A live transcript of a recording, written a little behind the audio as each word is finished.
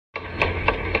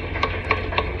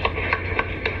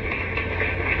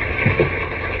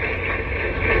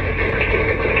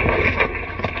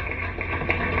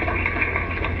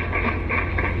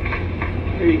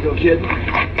kid.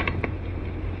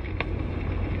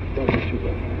 Don't be too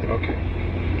bad. Okay.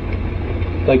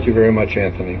 Thank you very much,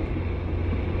 Anthony.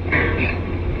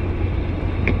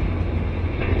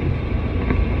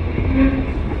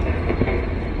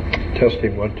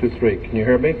 Testing 1, 2, 3. Can you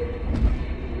hear me?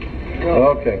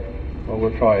 Okay. Well,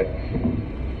 we'll try it.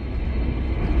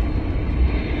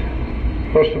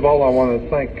 First of all, I want to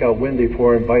thank Wendy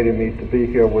for inviting me to be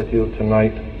here with you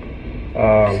tonight.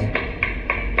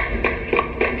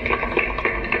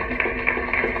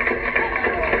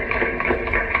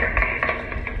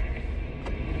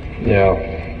 Yeah,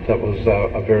 that was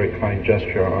a very kind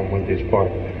gesture on Wendy's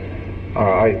part.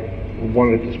 I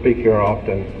wanted to speak here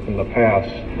often in the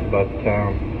past, but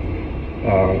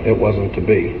it wasn't to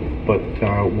be. But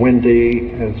Wendy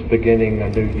is beginning a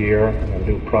new year, a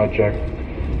new project,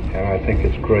 and I think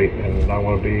it's great, and I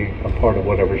want to be a part of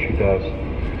whatever she does. I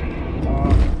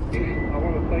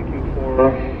want to thank you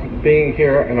for being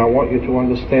here, and I want you to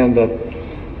understand that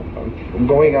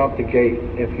going out the gate,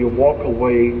 if you walk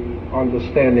away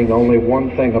understanding only one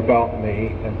thing about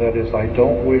me, and that is I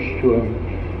don't wish to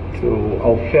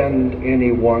offend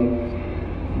anyone,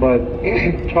 but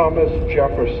Thomas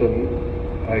Jefferson,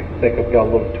 I think I've got a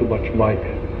little too much mic.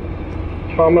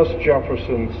 Thomas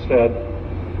Jefferson said,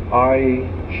 "I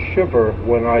shiver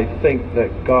when I think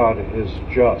that God is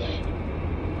just.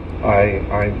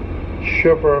 I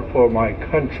shiver for my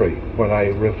country when I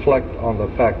reflect on the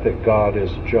fact that God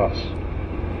is just."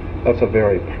 That's a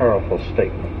very powerful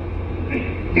statement.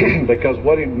 Because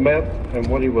what he meant and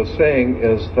what he was saying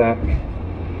is that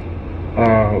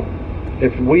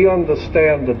if we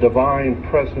understand the divine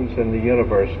presence in the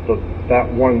universe, that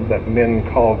one that men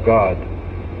call God,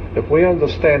 if we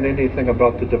understand anything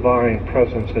about the divine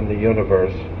presence in the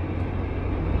universe,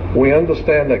 we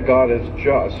understand that God is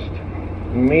just,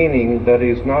 meaning that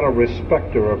he's not a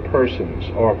respecter of persons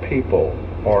or people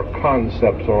or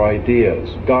concepts or ideas.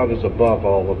 God is above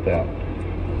all of that.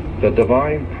 The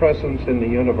divine presence in the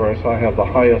universe I have the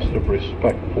highest of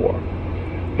respect for.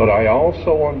 But I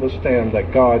also understand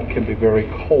that God can be very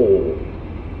cold,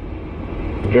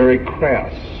 very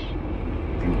crass.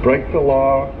 You break the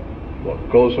law,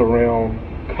 what goes around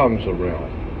comes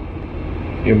around.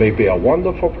 You may be a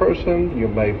wonderful person, you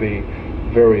may be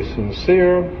very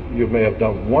sincere, you may have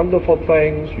done wonderful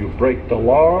things, you break the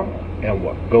law, and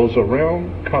what goes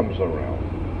around comes around.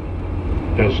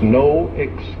 There's no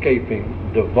escaping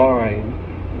divine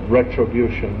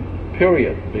retribution,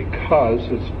 period, because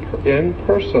it's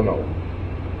impersonal.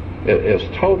 It is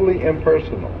totally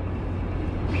impersonal.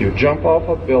 If you jump off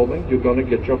a building, you're going to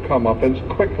get your comeuppance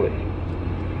quickly.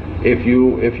 If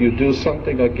you do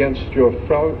something against your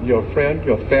friend, your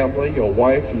family, your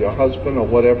wife, your husband, or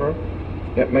whatever,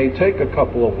 it may take a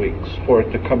couple of weeks for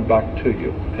it to come back to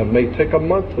you. It may take a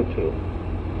month or two.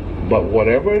 But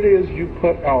whatever it is you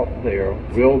put out there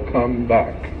will come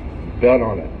back. Bet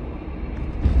on it.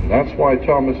 And that's why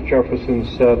Thomas Jefferson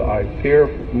said, "I fear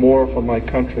more for my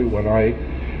country when I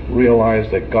realize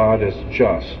that God is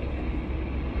just."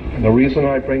 And the reason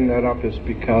I bring that up is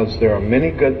because there are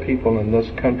many good people in this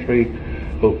country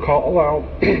who call out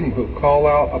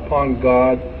upon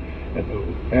God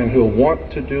and who want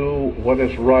to do what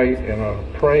is right and are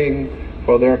praying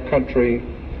for their country.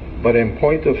 But in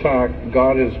point of fact,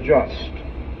 God is just.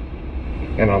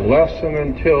 And unless and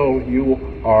until you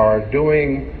are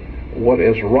doing what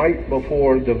is right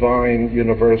before divine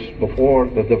universe, before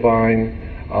the divine,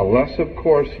 unless of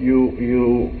course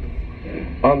you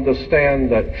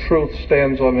understand that truth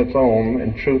stands on its own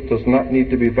and truth does not need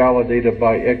to be validated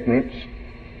by ignorance.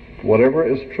 Whatever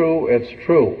is true, it's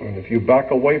true. And if you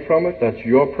back away from it, that's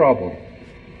your problem.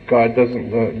 God doesn't,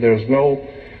 there's no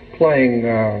playing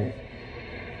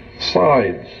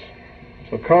sides.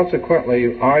 So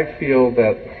consequently, I feel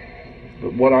that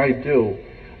what I do,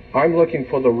 I'm looking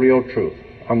for the real truth.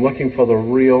 I'm looking for the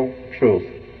real truth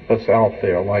that's out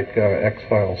there, like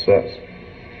X-Files says.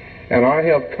 And I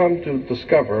have come to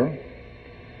discover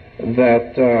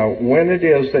that when it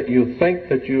is that you think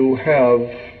that you have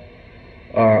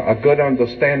a good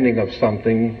understanding of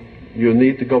something, you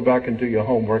need to go back and do your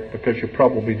homework because you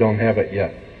probably don't have it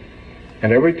yet.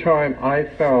 And every time I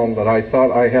found that I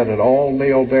thought I had it all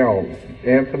nailed down,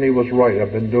 Anthony was right.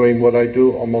 I've been doing what I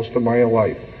do almost of my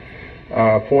life.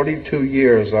 42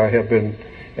 years I have been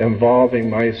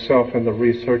involving myself in the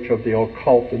research of the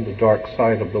occult and the dark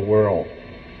side of the world.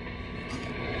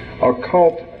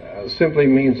 Occult simply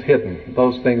means hidden,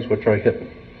 those things which are hidden.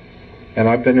 And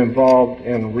I've been involved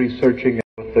in researching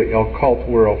the occult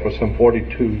world for some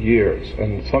 42 years.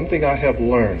 And something I have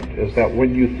learned is that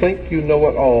when you think you know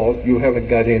it all, you haven't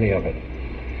got any of it.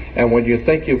 And when you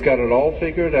think you've got it all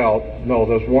figured out, no,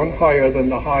 there's one higher than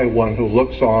the high one who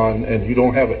looks on and you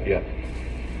don't have it yet.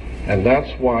 And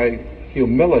that's why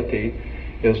humility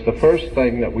is the first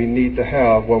thing that we need to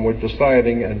have when we're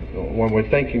deciding and when we're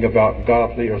thinking about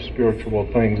godly or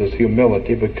spiritual things, is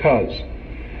humility. Because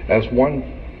as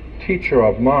one teacher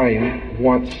of mine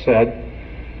once said,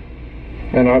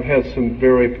 and I've had some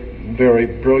very, very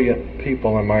brilliant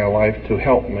people in my life to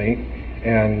help me,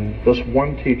 and this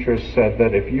one teacher said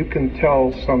that if you can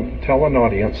tell an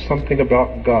audience something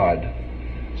about God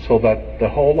so that the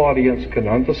whole audience can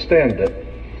understand it,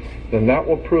 then that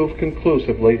will prove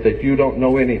conclusively that you don't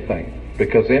know anything.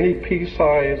 Because any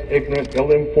pea-sized, ignorant,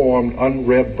 ill-informed,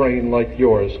 unread brain like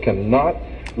yours cannot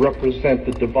represent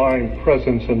the divine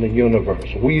presence in the universe.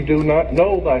 We do not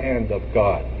know the hand of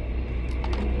God.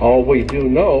 All we do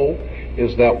know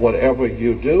is that whatever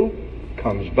you do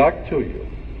comes back to you.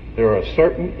 There are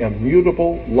certain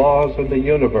immutable laws in the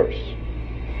universe.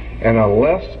 And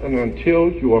unless and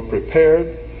until you are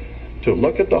prepared to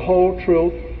look at the whole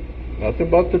truth, nothing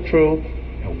but the truth,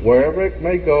 and wherever it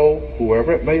may go,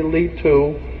 whoever it may lead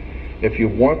to, if you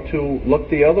want to look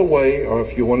the other way, or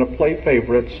if you want to play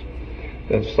favorites,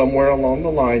 then somewhere along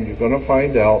the line you're going to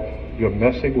find out you're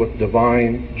messing with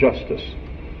divine justice.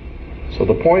 So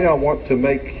the point I want to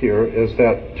make here is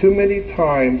that too many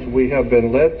times we have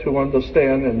been led to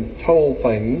understand and told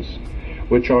things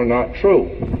which are not true,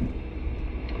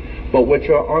 but which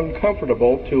are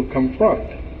uncomfortable to confront.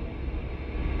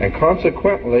 And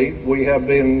consequently, we have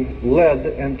been led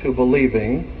into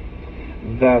believing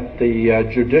that the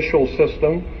judicial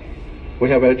system, we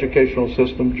have educational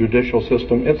system, judicial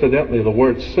system. Incidentally, the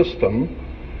word system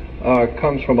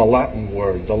comes from a Latin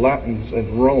word. The Latins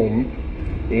in Rome,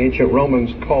 the ancient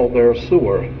Romans called their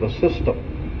sewer the system.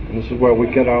 And this is where we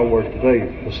get our word today,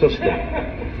 the system.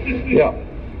 Yeah.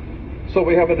 So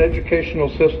we have an educational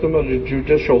system and a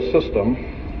judicial system,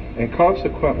 and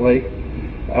consequently,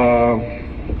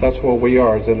 that's where we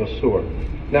are, is in a sewer.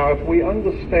 Now, if we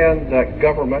understand that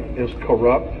government is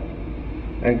corrupt,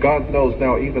 and God knows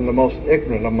now even the most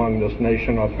ignorant among this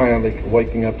nation are finally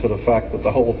waking up to the fact that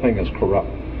the whole thing is corrupt.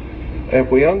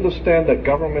 If we understand that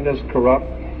government is corrupt,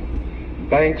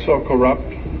 banks are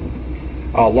corrupt,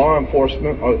 our law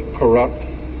enforcement are corrupt,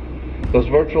 there's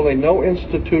virtually no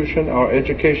institution, our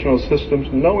educational systems,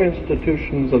 no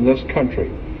institutions in this country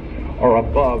are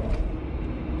above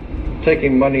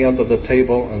taking money under the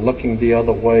table and looking the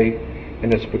other way,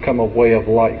 and it's become a way of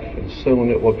life, and soon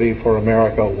it will be for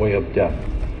America a way of death.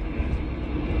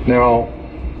 Now,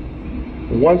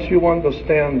 once you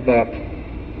understand that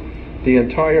the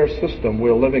entire system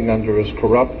we're living under is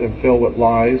corrupt and filled with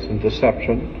lies and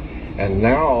deception, and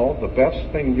now the best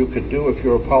thing you could do if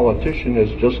you're a politician is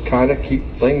just kind of keep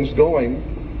things going,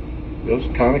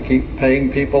 just kind of keep paying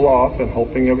people off and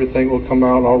hoping everything will come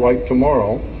out all right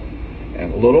tomorrow.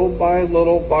 And little by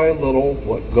little by little,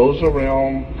 what goes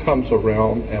around comes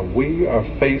around, and we are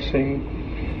facing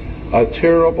a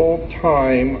terrible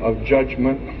time of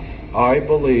judgment, I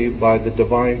believe, by the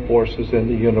divine forces in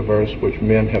the universe, which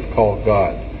men have called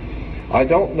God. I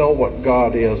don't know what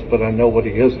God is, but I know what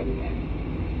He isn't.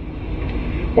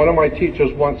 One of my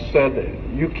teachers once said,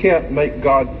 you can't make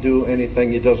God do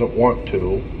anything He doesn't want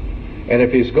to, and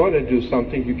if He's going to do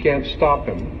something, you can't stop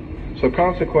Him. So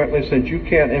consequently, since you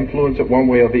can't influence it one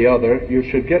way or the other, you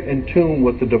should get in tune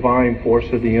with the divine force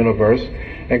of the universe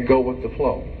and go with the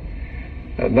flow.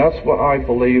 And that's what I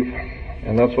believe,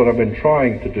 and that's what I've been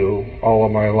trying to do all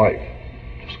of my life.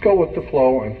 Just go with the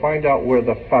flow and find out where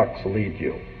the facts lead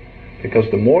you. Because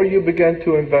the more you begin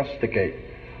to investigate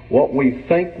what we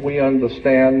think we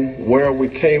understand, where we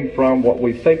came from, what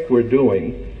we think we're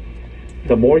doing,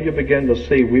 the more you begin to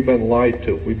see we've been lied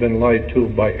to. We've been lied to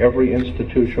by every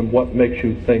institution. What makes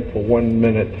you think for 1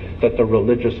 minute that the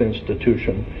religious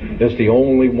institution is the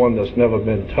only one that's never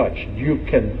been touched? You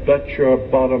can bet your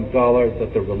bottom dollar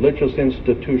that the religious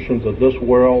institutions of this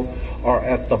world are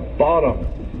at the bottom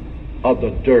of the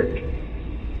dirt.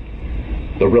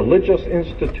 The religious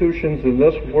institutions in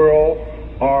this world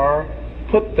are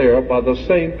put there by the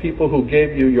same people who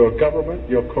gave you your government,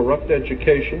 your corrupt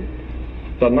education.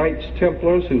 The Knights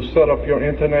Templars who set up your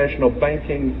international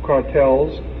banking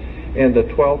cartels in the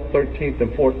 12th, 13th,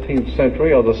 and 14th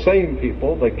century are the same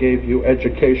people that gave you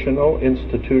educational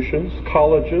institutions,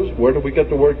 colleges. Where do we get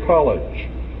the word college?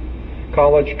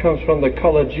 College comes from the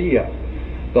collegia,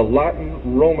 the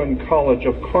Latin Roman college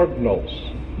of cardinals.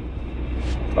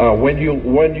 I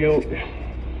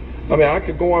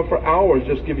could go on for hours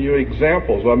just give you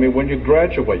examples. I mean, when you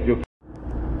graduate, you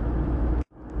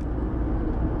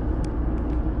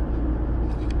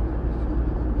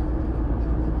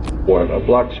What, a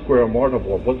black square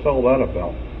mortarboard? What's all that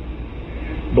about?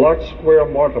 Black square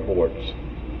mortarboards.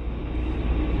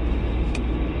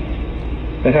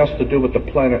 It has to do with the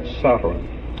planet Saturn.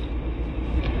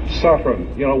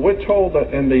 Saturn, you know, we're told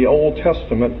that in the Old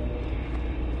Testament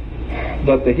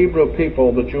that the Hebrew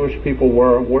people, the Jewish people,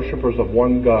 were worshipers of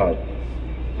one God.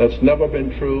 That's never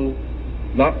been true,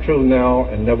 not true now,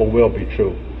 and never will be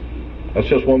true. That's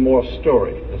just one more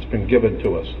story that's been given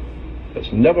to us.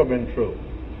 It's never been true.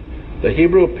 The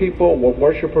Hebrew people were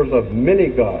worshipers of many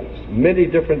gods, many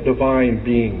different divine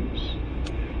beings.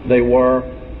 They were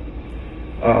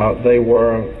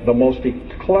the most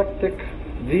eclectic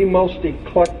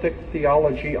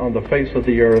theology on the face of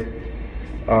the earth.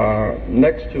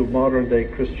 Next to modern day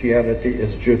Christianity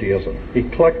is Judaism.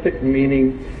 Eclectic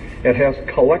meaning it has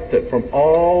collected from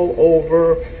all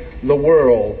over the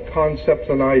world concepts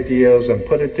and ideas and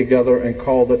put it together and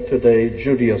called it today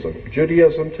Judaism.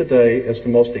 Judaism today is the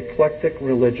most eclectic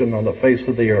religion on the face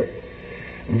of the earth.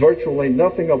 Virtually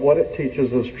nothing of what it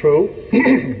teaches is true.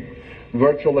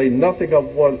 Virtually nothing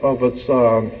of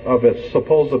its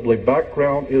supposedly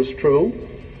background is true.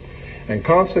 And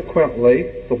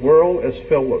consequently, the world is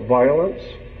filled with violence,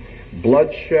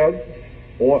 bloodshed,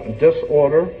 or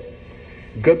disorder.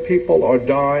 Good people are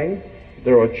dying.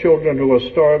 There are children who are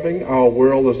starving. Our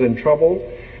world is in trouble.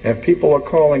 And people are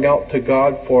calling out to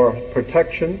God for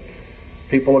protection.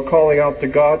 People are calling out to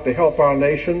God to help our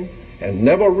nation, and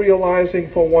never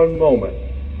realizing for one moment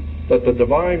that the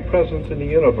divine presence in the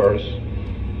universe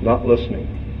not listening.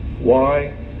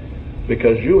 Why?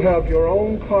 Because you have your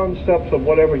own concepts of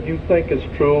whatever you think is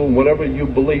true and whatever you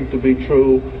believe to be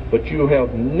true, but you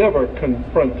have never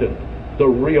confronted the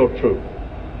real truth.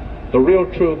 The real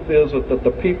truth is that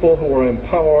the people who are in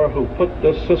power, who put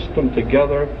this system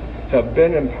together, have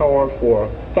been in power for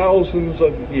thousands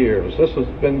of years. This has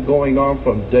been going on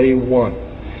from day one.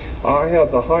 I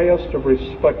have the highest of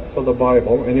respect for the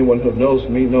Bible. Anyone who knows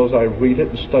me knows I read it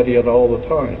and study it all the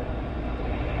time.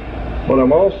 But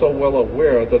I'm also well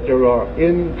aware that there are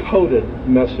encoded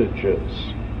messages.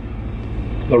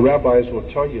 The rabbis will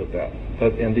tell you that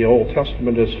in the Old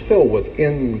Testament is filled with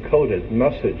encoded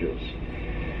messages.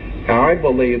 And I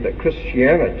believe that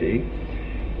Christianity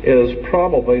is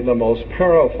probably the most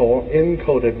powerful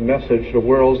encoded message the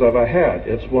world's ever had.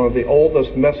 It's one of the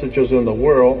oldest messages in the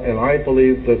world, and I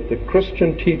believe that the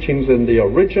Christian teachings in the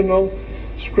original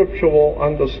scriptural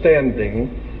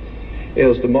understanding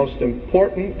is the most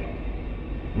important,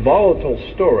 volatile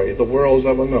story the world's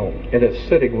ever known. And it's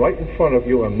sitting right in front of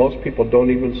you, and most people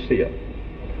don't even see it.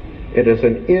 It is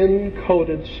an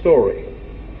encoded story.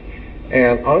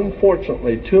 And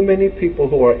unfortunately, too many people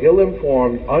who are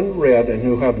ill-informed, unread, and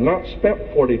who have not spent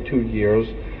 42 years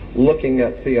looking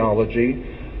at theology,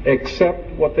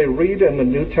 accept what they read in the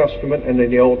New Testament and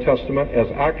in the Old Testament as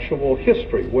actual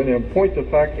history, when in point of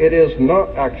fact, it is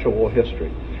not actual history.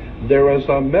 There is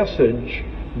a message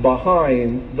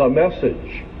behind the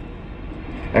message.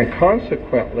 And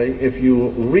consequently, if you're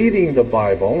reading the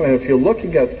Bible, and if you're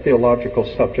looking at theological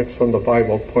subjects from the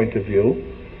Bible point of view,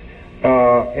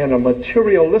 in a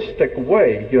materialistic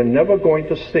way, you're never going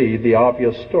to see the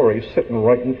obvious story sitting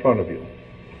right in front of you.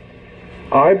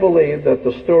 I believe that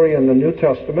the story in the New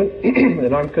Testament,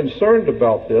 and I'm concerned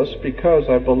about this because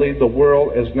I believe the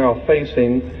world is now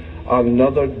facing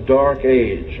another dark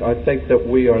age. I think that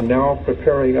we are now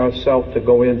preparing ourselves to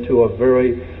go into a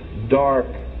very dark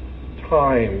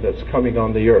time that's coming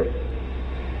on the earth.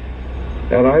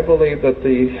 And I believe that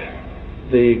the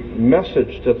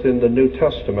message that's in the New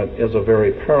Testament is a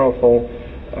very powerful,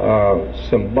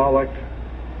 symbolic,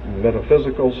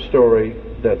 metaphysical story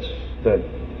that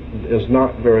is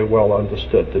not very well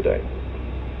understood today.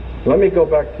 Let me go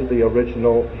back to the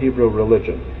original Hebrew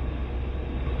religion.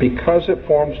 Because it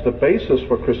forms the basis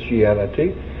for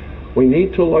Christianity, we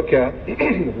need to look at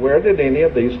where did any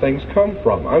of these things come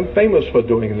from. I'm famous for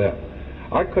doing that.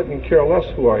 I couldn't care less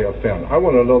who I offend. I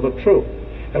want to know the truth.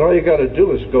 And all you got to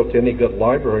do is go to any good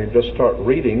library and just start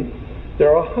reading.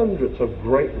 There are hundreds of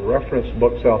great reference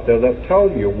books out there that tell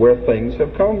you where things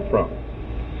have come from.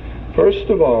 First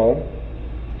of all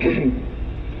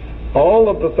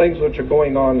of the things which are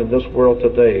going on in this world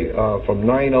today, from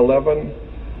 9/11,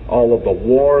 all of the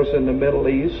wars in the Middle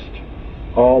East,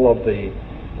 all of the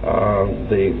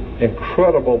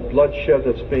incredible bloodshed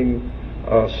that's being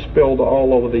spilled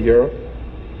all over the earth,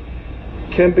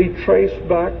 can be traced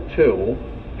back to,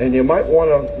 and you might want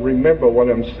to remember what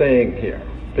I'm saying here,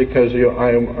 because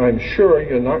I'm sure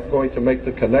you're not going to make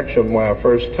the connection when I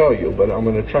first tell you, but I'm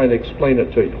going to try to explain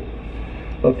it to you.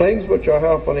 The things which are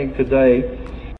happening today